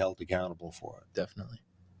need to be held accountable for it. Definitely.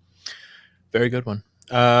 Very good one.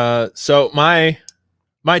 So my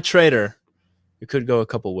traitor, it could go a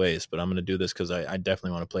couple ways, but I'm going to do this because I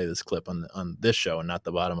definitely want to play this clip on this show and not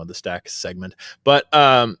the bottom of the stack segment. But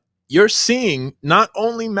you're seeing not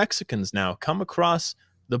only Mexicans now come across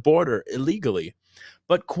the border illegally,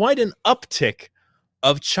 but quite an uptick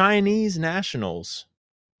of Chinese nationals.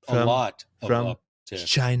 From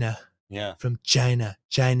China. Yeah. From China.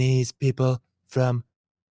 Chinese people from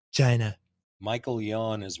China. Michael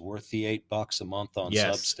Yon is worth the $8 a month on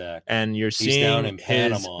Substack. And you're He's seeing down in his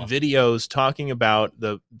Panama. videos talking about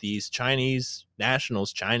these Chinese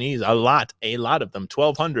nationals, a lot of them,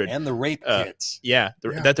 1,200. And the rape kits.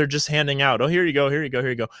 That they're just handing out. Oh, here you go.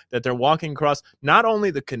 That they're walking across not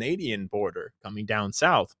only the Canadian border coming down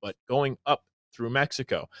south, but going up through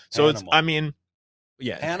Mexico. So Panama.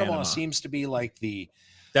 Panama seems to be like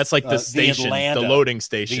that's like the station, the loading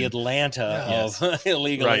station. The Atlanta of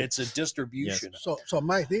illegal. Right. It's a distribution. So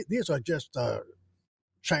Mike, these are just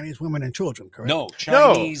Chinese women and children, correct? No,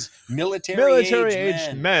 Chinese military-aged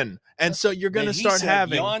aged men. And so you're going to And he start said-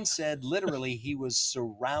 having. Jan said literally he was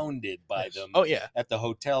surrounded by them. Oh, yeah. At the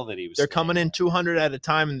hotel that he was. They're staying coming in at. 200 at a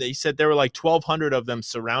time, and they said there were like 1,200 of them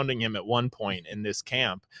surrounding him at one point in this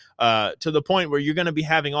camp, to the point where you're going to be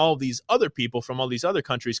having all of these other people from all these other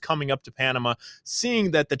countries coming up to Panama, seeing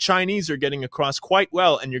that the Chinese are getting across quite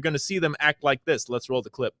well, and you're going to see them act like this. Let's roll the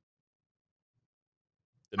clip.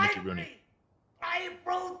 The Mickey Rooney. I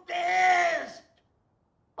protest!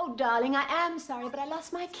 Oh, darling, I am sorry, but I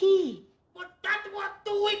lost my key. But that was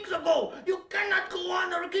 2 weeks ago. You cannot go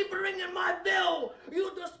on or keep ringing my bell. You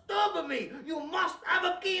disturb me. You must have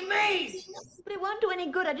a key made. But it won't do any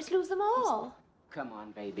good. I just lose them all. Come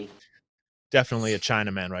on, baby. Definitely a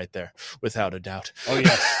Chinaman right there, without a doubt. Oh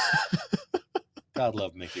yes. God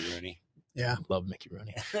love Mickey Rooney. Yeah. Love Mickey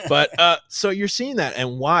Rooney. But so you're seeing that,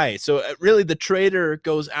 and why? So really the traitor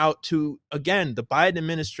goes out to, again, the Biden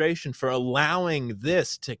administration for allowing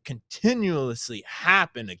this to continuously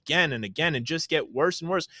happen again and again and just get worse and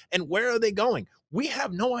worse. And where are they going? We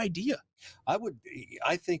have no idea.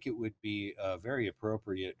 I think it would be very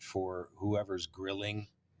appropriate for whoever's grilling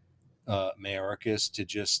Mayorkas to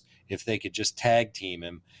just, if they could just tag team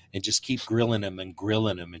him and just keep grilling him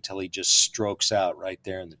until he just strokes out right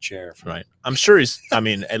there in the chair. Right. I'm sure he's,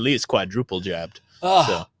 at least quadruple jabbed.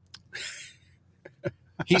 Oh. So.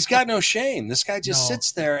 He's got no shame. This guy just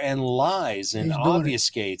sits there and lies and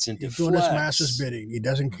obfuscates and He's deflects. doing his master's bidding. He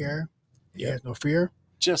doesn't care. He has no fear.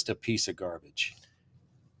 Just a piece of garbage.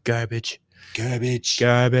 Garbage. Garbage.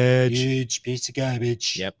 Garbage. Huge piece of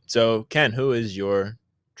garbage. Yep. So, Ken, who is your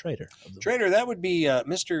traitor? Traitor, that would be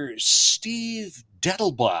Mr. Steve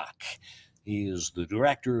Dettelbach. He is the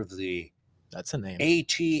director of the That's a name.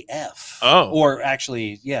 ATF. Oh. Or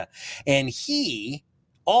actually, yeah. And he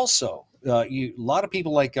also, a lot of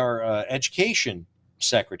people like our education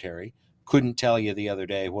secretary couldn't tell you the other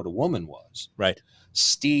day what a woman was. Right.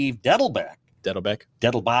 Steve Dettelbach.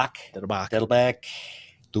 Dettelbach.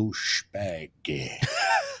 Douchebag.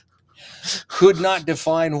 Could not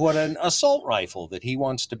define what an assault rifle that he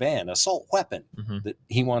wants to ban, assault weapon that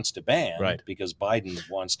he wants to ban, Right. because Biden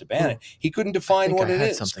wants to ban it. He couldn't define what it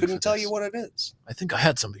is. Couldn't tell you what it is. I think I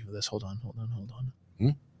had something for this. Hold on.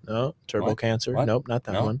 No, turbo What? cancer. What? Nope, not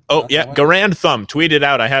that No, one. Oh, not yeah. that one. Garand Thumb tweeted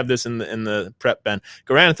out. I have this in the prep, Ben.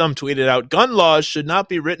 Garand Thumb tweeted out, gun laws should not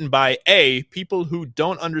be written by A, people who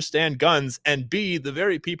don't understand guns, and B, the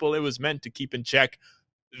very people it was meant to keep in check,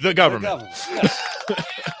 the government. Yes.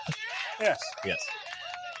 Yes.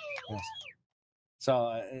 Yes.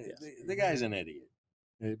 So the guy's an idiot.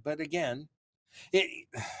 But again,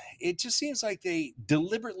 it just seems like they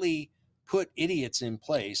deliberately put idiots in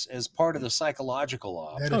place as part of the psychological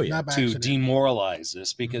op That is not by to accident. demoralize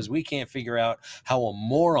this, because we can't figure out how a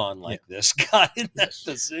moron like this got in that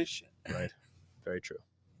position. Right. Very true.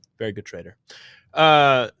 Very good trader.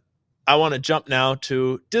 I want to jump now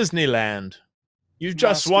to Disneyland. You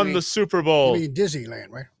just Must won we- the Super Bowl. You mean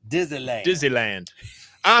Disneyland, right? Disneyland. Disneyland.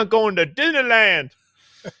 I'm going to Disneyland.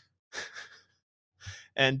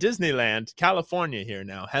 And Disneyland, California here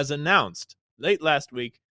now, has announced late last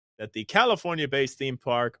week that the California-based theme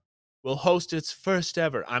park will host its first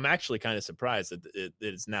ever. I'm actually kind of surprised that it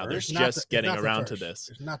is now. They're It's not just the- it's getting not the around to first. this.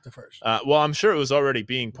 It's not the first. Well, I'm sure it was already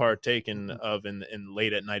being partaken of in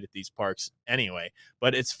late at night at these parks anyway.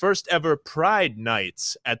 But it's first ever Pride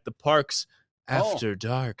Nights at the park's After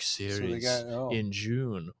Dark they series got- in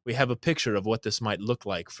June. We have a picture of what this might look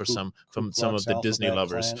like for Ku some Klux of the Disney Alphabet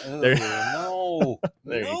lovers. Clan. There- No.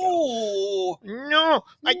 There you no. No,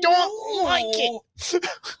 I don't like it.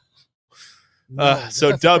 No,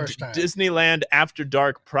 So that's the dubbed first time. Disneyland After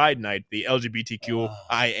Dark Pride Night, the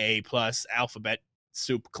LGBTQIA plus alphabet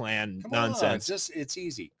soup clan Come nonsense. on, it's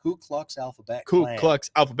easy. Ku Klux Alphabet Ku Clan. Klux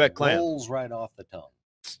Alphabet Clan. Rolls right off the tongue.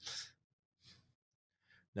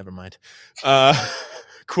 Never mind.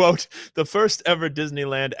 Quote, the first ever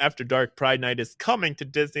Disneyland After Dark Pride Night is coming to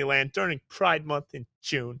Disneyland during Pride Month in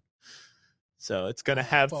June. So it's going to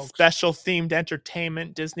have folks. special themed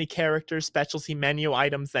entertainment, Disney characters, specialty menu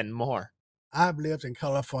items, and more. I've lived in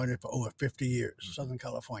California for over 50 years, Southern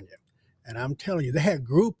California. And I'm telling you, they had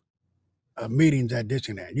group meetings at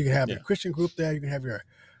Disneyland. You can have your Christian group there. You can have your,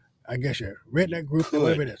 I guess, your redneck group,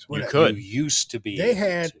 whatever it is. You whatever. could. You used to be. They able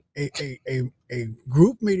had to. a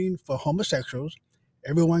group meeting for homosexuals.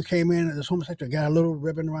 Everyone came in, this homosexual got a little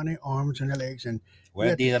ribbon around their arms and their legs. And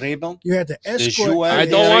Wear the ribbon? you had to Did you escort. wear I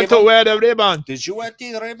the don't want to ribbon? wear the ribbon. Did you wear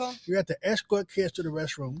the ribbon? You had to escort kids to the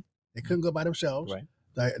restroom. They couldn't go by themselves. Right.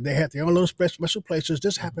 They had their own little special places.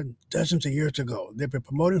 This happened dozens of years ago. They've been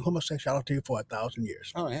promoting homosexuality for 1,000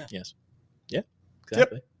 years. Oh, yeah. Yes. Yeah.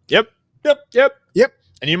 Exactly. Yep.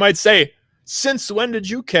 And you might say, since when did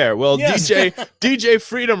you care? Well, Yes. DJ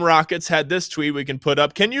Freedom Rockets had this tweet we can put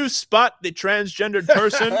up. Can you spot the transgendered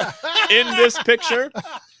person in this picture?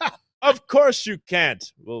 Of course you can't.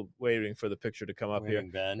 We're waiting for the picture to come up here.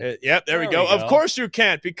 Ben. Yep, there we go. Of course you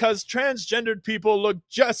can't, because transgendered people look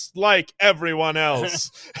just like everyone else.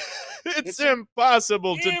 It's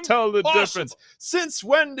impossible to tell the difference. Since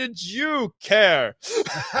when did you care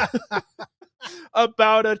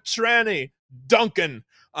about a tranny dunking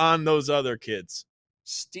on those other kids?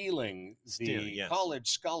 Stealing the college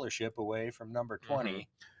scholarship away from number 20.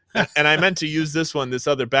 And I meant to use this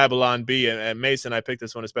other Babylon Bee, and Mason, I picked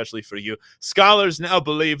this one especially for you. Scholars now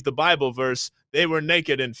believe the Bible verse, "They were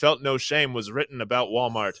naked and felt no shame," was written about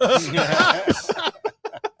Walmart.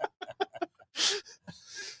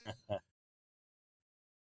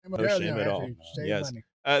 No shame at all. Yes.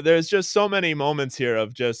 There's just so many moments here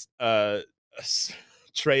of just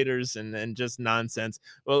traitors and just nonsense.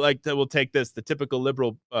 Well, like we'll take this. The typical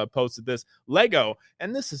liberal posted this. Lego,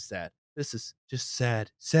 and this is sad. This is just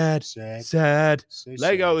sad.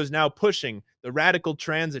 Lego is now pushing the radical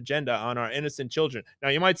trans agenda on our innocent children. Now,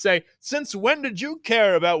 you might say, since when did you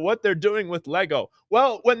care about what they're doing with Lego?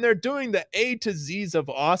 Well, when they're doing the A to Z's of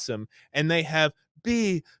awesome, and they have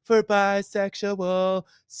B for bisexual,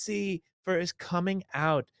 C for is coming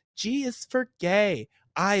out, G is for gay,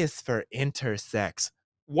 I is for intersex.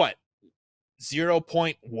 What?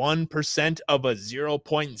 0.1% of a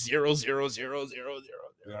 0.0000000.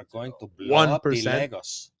 We are going to blow up the 1%.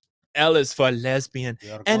 Legos. L is for lesbian,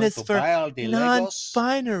 We are N going is to for buy all the Legos.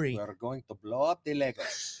 non-binary, We are going to blow up the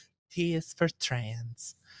Legos. T is for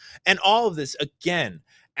trans. And all of this, again,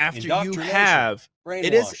 after you Indoctrination. have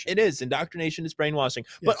Brainwashing. it is indoctrination, is brainwashing.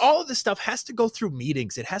 Yes. But all of this stuff has to go through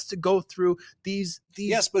meetings. It has to go through these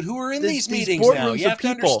Yes, but who are in these these meetings now? boardrooms You of have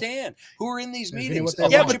to people. understand who are in these There's meetings. what they A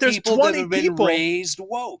want. bunch but there's of people that 20 have been people. raised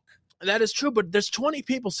woke. That is true, but there's 20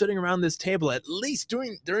 people sitting around this table at least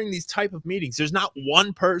during these type of meetings. There's not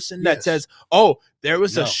one person that Yes. says, "Oh, there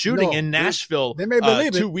was a No. shooting No. in Nashville They may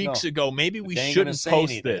believe 2 it. weeks ago. Maybe we They ain't gonna shouldn't say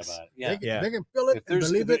post anything this." about it. Yeah. Yeah. They can feel it If and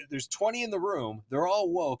believe it. there's 20 in the room, they're all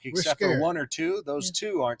woke except for scared. one or two. Those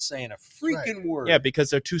two aren't saying a freaking word. Yeah, because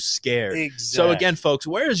they're too scared. So Exactly. again, folks,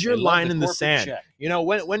 where is your They love line the in the corporate sand? check. You know,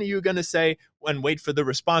 when are you going to say, and wait for the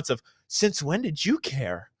response of, since when did you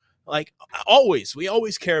care? Like, we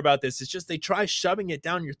always care about this. It's just they try shoving it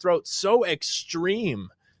down your throat so extreme.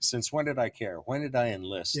 Since when did I care? When did I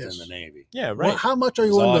enlist Yes. in the Navy? Yeah, right. Well, how much are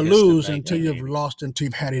you It's willing to August of lose until 1980. you've lost, until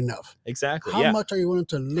you've had enough? Exactly. How yeah. much are you willing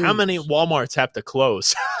to lose? How many Walmarts have to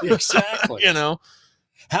close? Exactly. You know?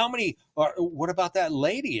 How many are, what about that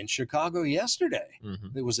lady in Chicago yesterday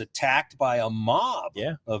Mhm. that was attacked by a mob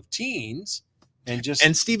Yeah. of teens and just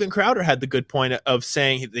And Steven Crowder had the good point of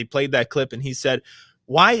saying, they played that clip and he said,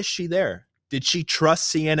 why is she there? Did she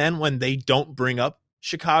trust CNN when they don't bring up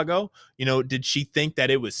Chicago? You know, did she think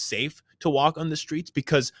that it was safe to walk on the streets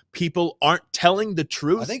because people aren't telling the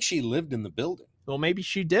truth? I think she lived in the building. Well, maybe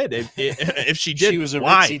she did. If she did, She was a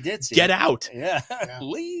why? ritzy ditzy. Get out. Yeah.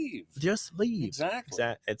 Leave. Just leave. Exactly.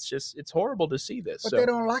 It's horrible to see this. But So- they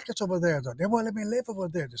don't like us over there, though. They won't let me live over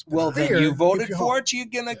there. Just Well, then fear you keeps voted you for home. it. You're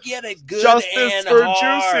gonna get it good Justice and for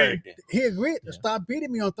hard. Juicy. He agreed to stop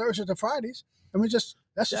beating me on Thursdays and Fridays. I mean, that's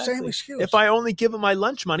the same Exactly. excuse. If I only give him my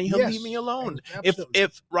lunch money, he'll Yes, leave me alone. absolutely.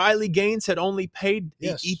 If Riley Gaines had only paid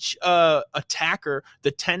Yes. each attacker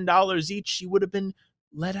the $10 each, she would have been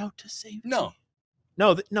let out to safety. No.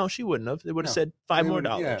 No, she wouldn't have. They would have No. said $5 They more would- yeah.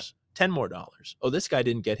 dollars, $10 more dollars. Oh, this guy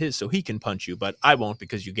didn't get his, so he can punch you, but I won't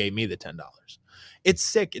because you gave me the $10. It's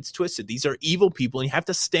sick. It's twisted. These are evil people, and you have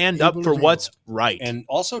to stand up Evil for is what's evil. right. And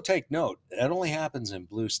also take note, that only happens in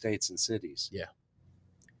blue states and cities.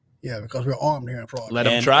 Yeah, because we're armed here in Florida. Let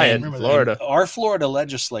them And- try it and- in Florida. and our Florida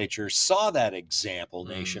legislature saw that example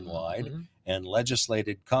nationwide Mhm. and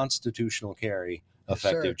legislated constitutional carry Yes,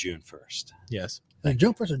 effective sir. June 1st. Yes. Is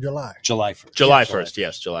June 1st or July? July 1st. July 1st.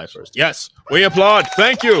 Yes, July 1st. Yes. We applaud.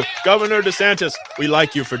 Thank you, Governor DeSantis. We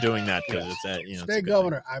like you for doing that because it's it's a Stay good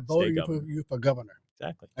governor. thing. I voted Stay you for governor.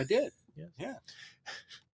 Exactly. I did. Yes. Yeah.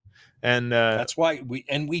 And That's why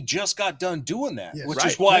we just got done doing that, Yes. which Right.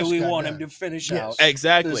 is why Just we got want done. him to finish Yes. out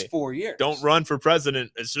exactly. this 4 years. Don't run for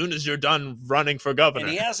president as soon as you're done running for governor.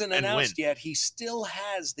 And he hasn't and announced win. yet. He still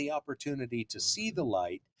has the opportunity to see the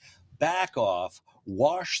light, back off,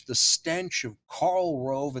 wash the stench of Karl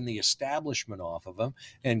Rove and the establishment off of him,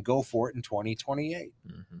 and go for it in 2028.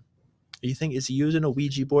 Mm-hmm. You think, is he using a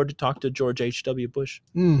Ouija board to talk to George H.W. Bush?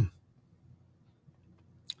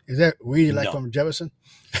 Is that weed like No. from Jefferson?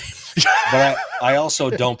 But I also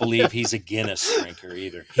don't believe he's a Guinness drinker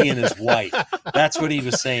either. He and his wife. That's what he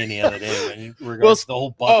was saying the other day in regards to the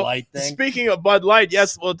whole Bud Light thing. Speaking of Bud Light,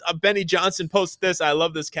 yes, well, Benny Johnson posted this. I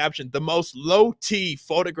love this caption. The most low-T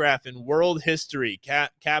photograph in world history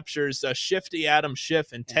captures Shifty Adam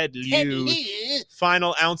Schiff and Ted Lieu's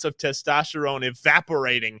final ounce of testosterone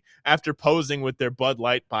evaporating after posing with their Bud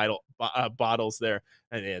Light bottles there.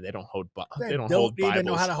 And yeah, they don't hold. They don't hold even Bibles.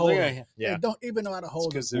 know how to hold it. Yeah, they don't even know how to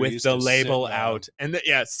hold it with the label out. And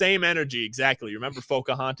same energy exactly. Remember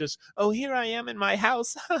Pocahontas? Oh, here I am in my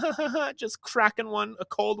house, just cracking a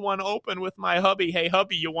cold one open with my hubby. Hey,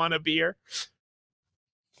 hubby, you want a beer?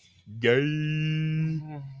 Gay.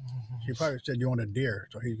 She probably said you want a deer,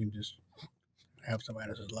 so he can just have somebody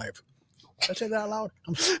else's life. Did I say that out loud?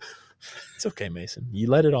 It's okay, Mason. You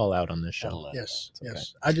let it all out on this show. Yes,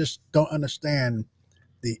 yes. I just don't understand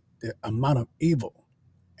the amount of evil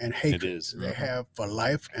and hatred they have for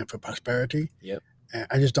life and for prosperity. Yep. And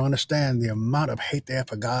I just don't understand the amount of hate they have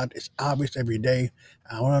for God. It's obvious every day.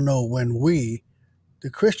 I want to know when we,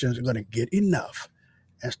 the Christians, are going to get enough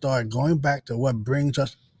and start going back to what brings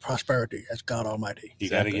us prosperity as God Almighty.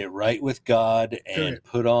 You got to get right with God and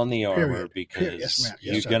put on the armor because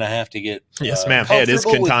you're going to have to get yes, ma'am. Hey, it is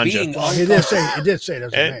Katanja. Well, it did say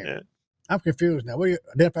there's a name. I'm confused now. What do you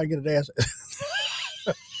identify? Get a ass?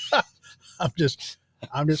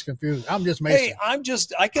 I'm just confused. I'm just Mason. Hey,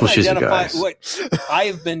 I can identify what I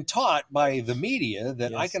have been taught by the media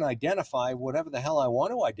that I can identify whatever the hell I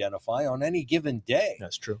want to identify on any given day.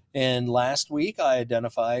 That's true. And last week I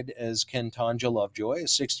identified as Katanja Lovejoy, a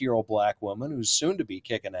 60-year-old black woman who's soon to be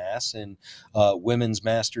kicking ass in women's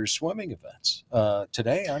masters swimming events.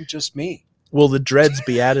 Today I'm just me. Will the dreads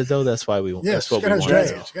be added though? That's why we. Yes, that's what we want.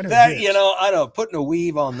 I don't know. Putting a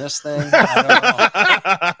weave on this thing.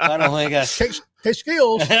 I don't think I take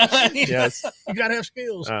skills. Yes, you gotta have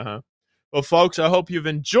skills. Well, folks, I hope you've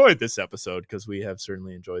enjoyed this episode because we have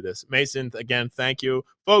certainly enjoyed this. Mason, again, thank you,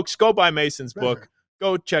 folks. Go buy Mason's book.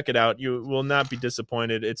 Go check it out. You will not be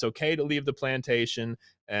disappointed. It's okay to leave the plantation,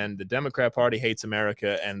 and the Democrat Party hates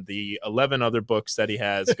America, and the 11 other books that he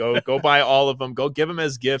has. Go buy all of them. Go give them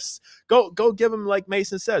as gifts. Go give them, like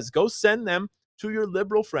Mason says. Go send them to your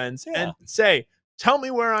liberal friends and say, tell me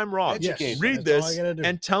where I'm wrong. Read this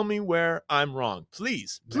and tell me where I'm wrong.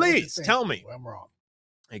 Please tell me. I'm wrong.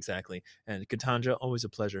 Exactly. And Katanja, always a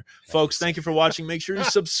pleasure. Folks, thank you for watching. Make sure you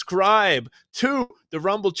subscribe to the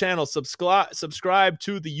Rumble channel, subscribe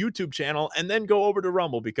to the YouTube channel, and then go over to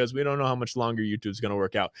Rumble because we don't know how much longer YouTube's going to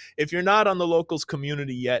work out. If you're not on the Locals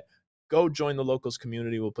community yet, go join the Locals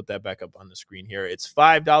community. We'll put that back up on the screen here. It's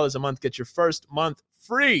 $5 a month. Get your first month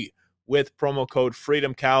free with promo code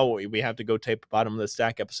FreedomCow. We have to go tape Bottom of the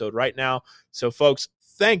Stack episode right now. So, folks,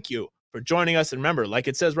 thank you for joining us. And remember, like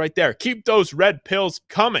it says right there, keep those red pills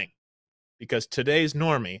coming because today's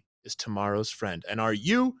normie is tomorrow's friend. And are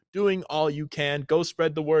you doing all you can? Go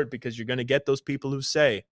spread the word because you're going to get those people who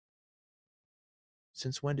say,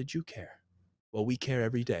 since when did you care? Well, we care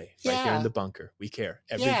every day right here in the bunker. We care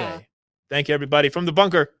every day. Thank you, everybody. From the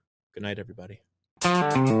bunker. Good night, everybody.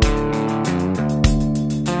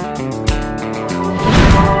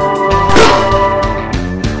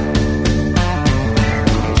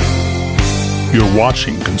 You're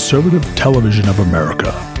watching Conservative Television of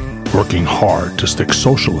America, working hard to stick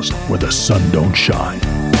socialism where the sun don't shine.